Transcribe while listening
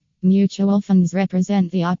Mutual funds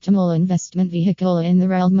represent the optimal investment vehicle in the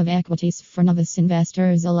realm of equities for novice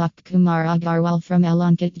investors. Alok Kumar Agarwal from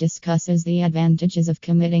Elankit discusses the advantages of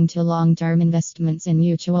committing to long-term investments in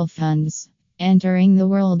mutual funds. Entering the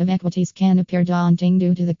world of equities can appear daunting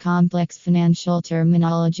due to the complex financial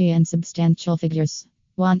terminology and substantial figures.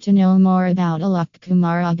 Want to know more about Alok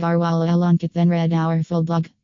Kumar Agarwal Elankit? Then read our full blog.